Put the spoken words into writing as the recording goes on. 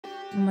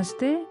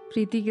नमस्ते,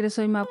 प्रीति की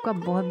रसोई में आपका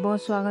बहुत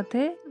बहुत स्वागत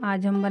है।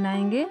 आज हम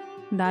बनाएंगे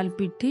दाल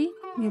पिठी।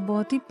 ये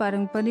बहुत ही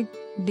पारंपरिक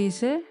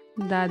डिश है।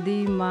 दादी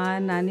माँ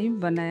नानी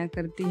बनाया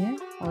करती है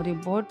और ये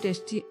बहुत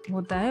टेस्टी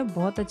होता है,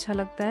 बहुत अच्छा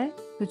लगता है।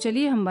 तो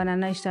चलिए हम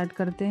बनाना स्टार्ट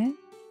करते हैं।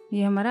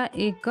 ये हमारा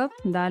 1 कप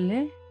दाल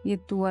है, ये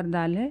तुअर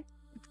दाल है।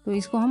 तो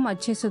इसको हम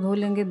अच्छे से धो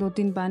लेंगे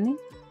 2-3 पानी।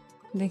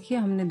 देखिए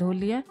हमने धो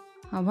लिया।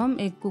 अब हम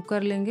एक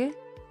कुकर लेंगे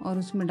और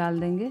उसमें डाल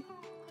देंगे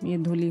ये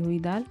धुली हुई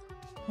दाल।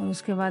 और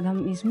उसके बाद हम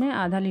इसमें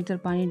आधा लीटर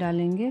पानी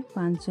डालेंगे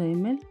 500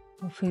 ml।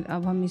 और फिर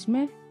अब हम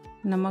इसमें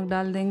नमक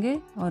डाल देंगे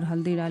और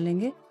हल्दी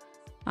डालेंगे,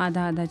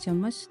 आधा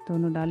चम्मच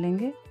दोनों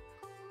डालेंगे।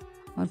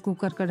 और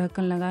कुकर का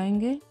ढक्कन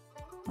लगाएंगे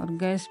और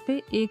गैस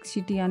पे 1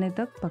 सीटी आने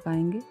तक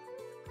पकाएंगे।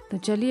 तो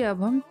चलिए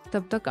अब हम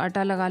तब तक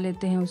आटा लगा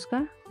लेते हैं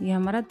उसका। ये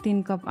हमारा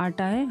 3 कप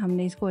आटा है,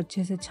 हमने इसको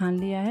अच्छे से छान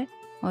लिया है।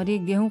 और ये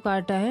गेहूं का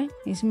आटा है,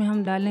 इसमें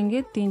हम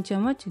डालेंगे 3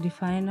 चम्मच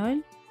रिफाइन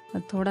ऑयल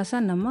और थोड़ा सा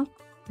नमक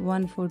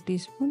 1/4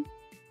 टीस्पून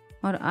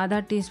और आधा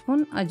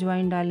टीस्पून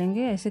अजवाइन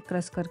डालेंगे, ऐसे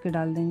क्रश करके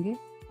डाल देंगे।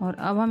 और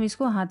अब हम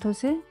इसको हाथों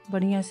से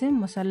बढ़िया से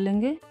मसल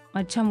लेंगे,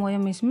 अच्छा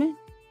मोयम इसमें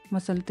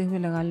मसलते हुए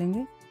लगा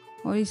लेंगे।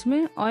 और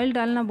इसमें ऑयल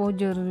डालना बहुत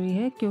ज़रूरी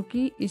है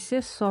क्योंकि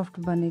इससे सॉफ्ट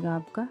बनेगा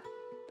आपका।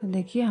 तो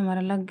देखिए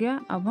हमारा लग गया।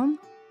 अब हम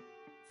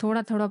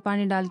थोड़ा थोड़ा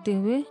पानी डालते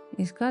हुए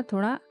इसका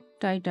थोड़ा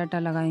टाइट आटा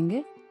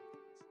लगाएंगे,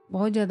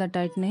 बहुत ज़्यादा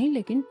टाइट नहीं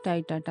लेकिन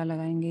टाइट आटा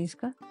लगाएंगे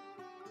इसका।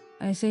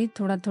 ऐसे ही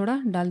थोड़ा थोड़ा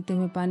डालते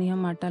हुए पानी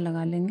हम आटा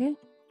लगा लेंगे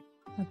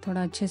और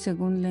थोड़ा अच्छे से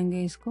गूंद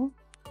लेंगे इसको।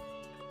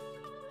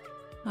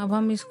 अब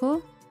हम इसको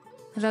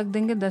रख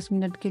देंगे 10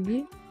 मिनट के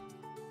लिए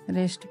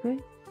रेस्ट पे।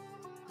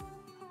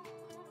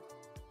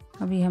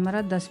 अभी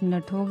हमारा 10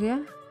 मिनट हो गया,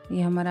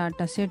 ये हमारा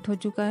आटा सेट हो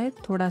चुका है।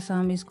 थोड़ा सा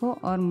हम इसको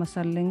और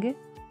मसल लेंगे।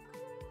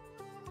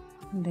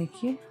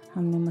 देखिए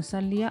हमने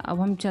मसल लिया। अब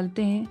हम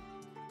चलते हैं,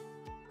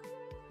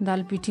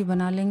 दाल पिठी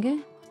बना लेंगे।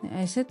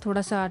 ऐसे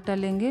थोड़ा सा आटा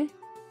लेंगे,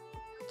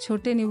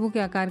 छोटे नींबू के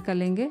आकार का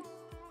लेंगे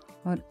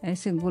और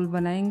ऐसे गोल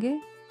बनाएंगे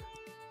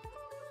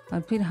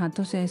और फिर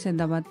हाथों से ऐसे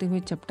दबाते हुए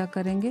चपटा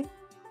करेंगे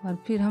और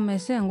फिर हम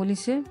ऐसे अंगुली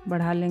से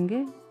बढ़ा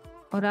लेंगे।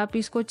 और आप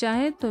इसको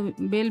चाहें तो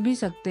बेल भी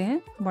सकते हैं,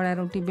 बड़ा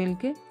रोटी बेल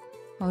के,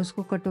 और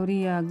उसको कटोरी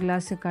या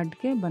ग्लास से काट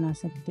के बना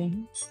सकते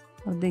हैं।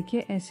 और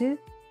देखिए ऐसे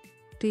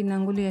 3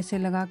 अंगुली ऐसे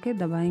लगा के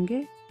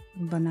दबाएंगे,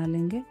 बना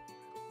लेंगे।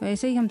 तो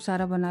ऐसे ही हम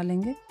सारा बना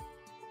लेंगे।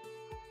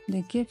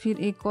 देखिए फिर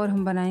एक और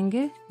हम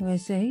बनाएंगे,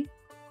 वैसे ही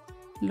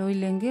लोई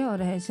लेंगे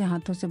और ऐसे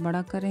हाथों से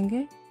बड़ा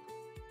करेंगे,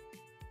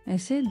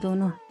 ऐसे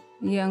दोनों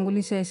ये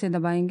अंगुली से ऐसे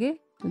दबाएंगे।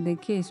 तो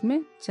देखिए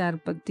इसमें 4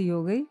 पत्ती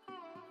हो गई।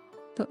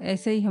 तो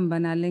ऐसे ही हम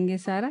बना लेंगे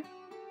सारा।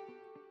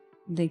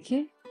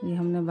 देखिए ये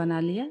हमने बना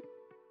लिया,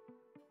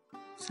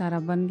 सारा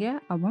बन गया।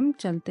 अब हम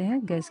चलते हैं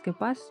गैस के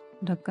पास,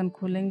 ढक्कन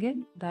खोलेंगे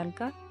दाल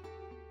का।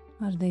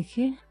 और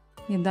देखिए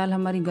ये दाल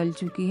हमारी गल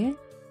चुकी है,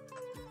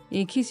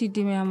 1 ही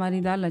सीटी में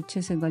हमारी दाल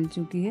अच्छे से गल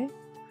चुकी है।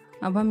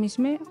 अब हम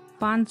इसमें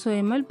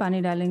 500 ml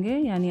पानी डालेंगे,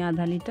 यानी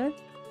आधा लीटर।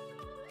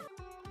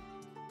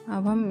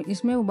 अब हम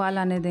इसमें उबाल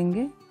आने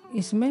देंगे।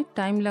 इसमें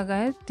टाइम लगा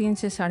है 3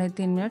 से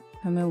 3.5 मिनट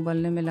हमें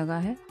उबलने में लगा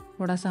है।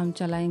 थोड़ा सा हम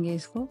चलाएंगे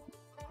इसको।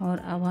 और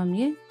अब हम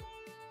ये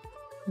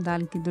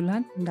दाल की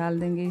दुल्हन डाल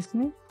देंगे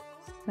इसमें।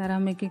 सारा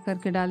हम एक एक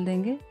करके डाल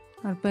देंगे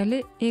और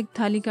पहले 1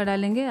 थाली का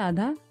डालेंगे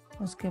आधा।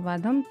 उसके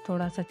बाद हम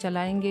थोड़ा सा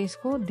चलाएंगे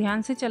इसको,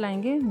 ध्यान से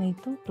चलाएंगे नहीं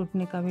तो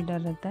टूटने का भी डर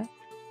रहता है।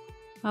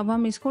 अब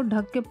हम इसको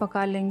ढक के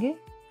पका लेंगे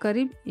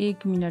करीब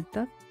 1 मिनट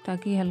तक,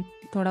 ताकि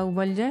थोड़ा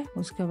उबल जाए।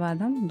 उसके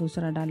बाद हम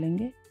दूसरा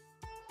डालेंगे,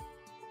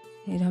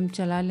 फिर हम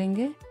चला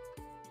लेंगे,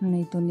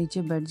 नहीं तो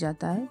नीचे बैठ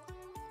जाता है।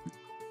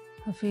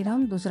 और फिर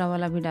हम दूसरा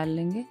वाला भी डाल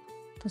लेंगे।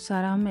 तो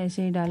सारा हम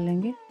ऐसे ही डाल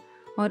लेंगे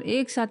और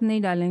एक साथ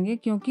नहीं डालेंगे,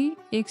 क्योंकि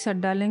एक साथ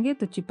डालेंगे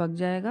तो चिपक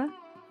जाएगा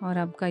और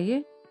आपका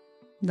ये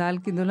दाल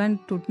की दुल्हन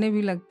टूटने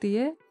भी लगती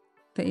है।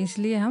 तो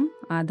इसलिए हम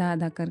आधा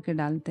आधा करके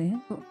डालते हैं।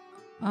 तो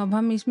अब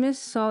हम इसमें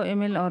 100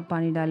 ml और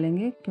पानी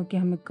डालेंगे, क्योंकि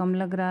हमें कम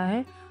लग रहा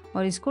है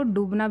और इसको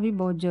डूबना भी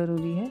बहुत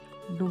ज़रूरी है।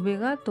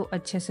 डूबेगा तो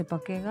अच्छे से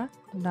पकेगा।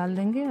 डाल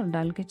देंगे और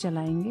डाल के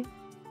चलाएंगे।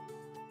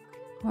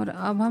 और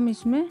अब हम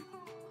इसमें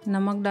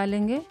नमक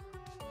डालेंगे।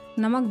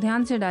 नमक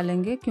ध्यान से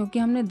डालेंगे क्योंकि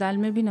हमने दाल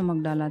में भी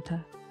नमक डाला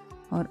था।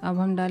 और अब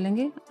हम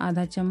डालेंगे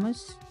आधा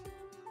चम्मच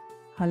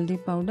हल्दी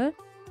पाउडर,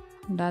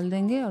 डाल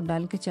देंगे और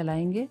डाल के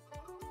चलाएंगे,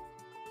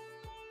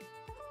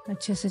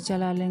 अच्छे से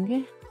चला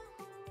लेंगे।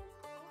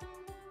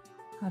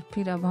 और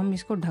फिर अब हम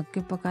इसको ढक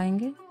के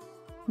पकाएंगे।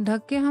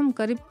 ढक के हम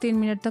करीब 3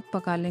 मिनट तक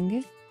पका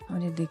लेंगे।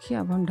 और ये देखिए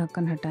अब हम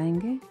ढक्कन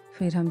हटाएंगे,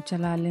 फिर हम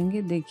चला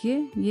लेंगे।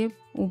 देखिए ये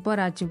ऊपर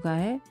आ चुका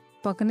है।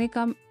 पकने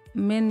का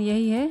मेन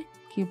यही है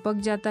कि पक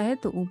जाता है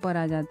तो ऊपर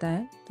आ जाता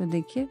है। तो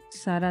देखिए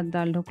सारा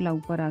दाल ढोकला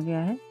ऊपर आ गया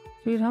है।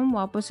 फिर हम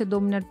वापस से 2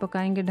 मिनट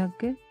पकाएंगे ढक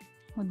के।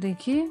 और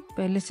देखिए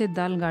पहले से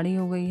दाल गाढ़ी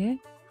हो गई है।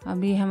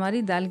 अभी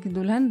हमारी दाल की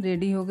दुल्हन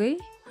रेडी हो गई।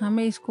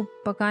 हमें इसको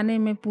पकाने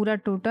में पूरा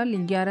टोटल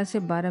 11 से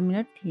 12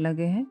 मिनट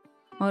लगे हैं।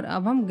 और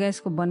अब हम गैस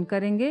को बंद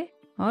करेंगे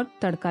और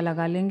तड़का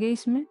लगा लेंगे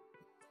इसमें।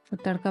 तो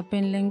तड़का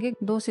पैन लेंगे,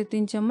 2 से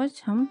 3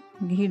 चम्मच हम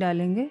घी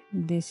डालेंगे,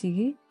 देसी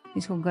घी।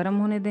 इसको गर्म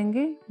होने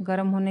देंगे।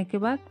 गर्म होने के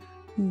बाद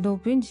 2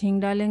 पिंच हींग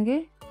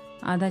डालेंगे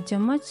आधा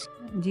चम्मच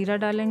जीरा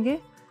डालेंगे,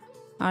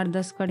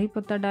 8-10 कड़ी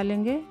पत्ता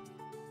डालेंगे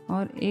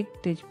और 1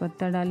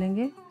 तेज़पत्ता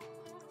डालेंगे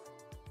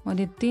और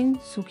ये 3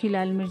 सूखी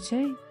लाल मिर्च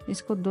है,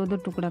 इसको 2-2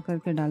 टुकड़ा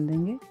करके डाल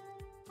देंगे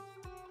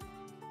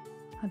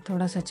और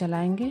थोड़ा सा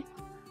चलाएंगे।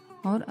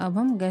 और अब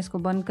हम गैस को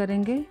बंद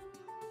करेंगे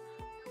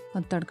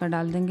और तड़का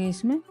डाल देंगे।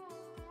 इसमें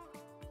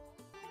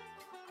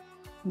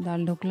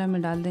दाल ढोकला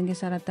में डाल देंगे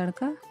सारा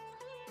तड़का।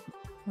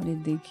 और ये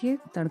देखिए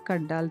तड़का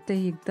डालते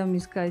ही एकदम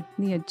इसका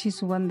इतनी अच्छी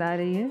सुगंध आ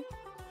रही है,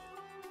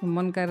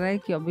 मन कर रहा है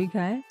कि अभी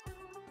खाएं।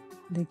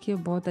 देखिए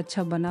बहुत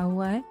अच्छा बना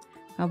हुआ है।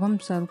 अब हम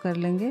सर्व कर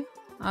लेंगे।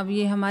 अब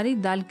ये हमारी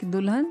दाल की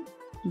दुल्हन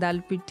दाल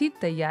पिट्ठी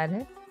तैयार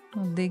है।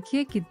 और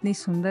देखिए कितनी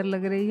सुंदर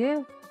लग रही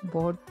है,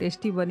 बहुत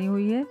टेस्टी बनी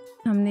हुई है।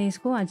 हमने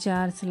इसको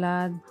अचार,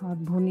 सलाद और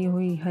भुनी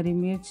हुई हरी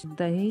मिर्च,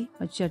 दही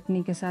और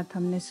चटनी के साथ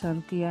हमने सर्व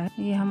किया है।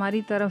 ये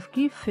हमारी तरफ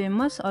की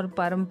फेमस और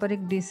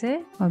पारंपरिक डिश है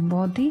और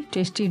बहुत ही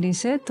टेस्टी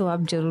डिश है, तो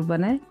आप जरूर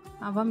बनाएं।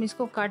 अब हम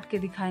इसको काट के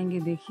दिखाएंगे।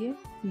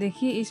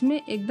 देखिए इसमें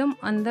एकदम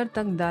अंदर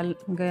तक दाल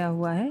गया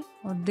हुआ है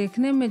और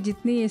देखने में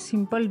जितनी ये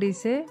सिंपल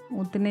डिश है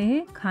उतने ही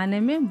खाने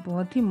में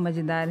बहुत ही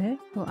मज़ेदार है।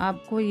 तो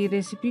आपको ये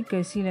रेसिपी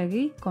कैसी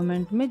लगी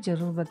कमेंट में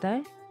ज़रूर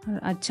बताएं। और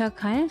अच्छा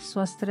खाएं,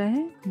 स्वस्थ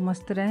रहें,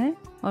 मस्त रहें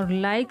और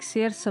लाइक,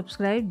 शेयर,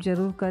 सब्सक्राइब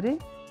जरूर करें।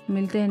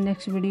 मिलते हैं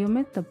नेक्स्ट वीडियो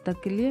में, तब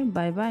तक के लिए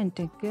bye bye and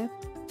take care.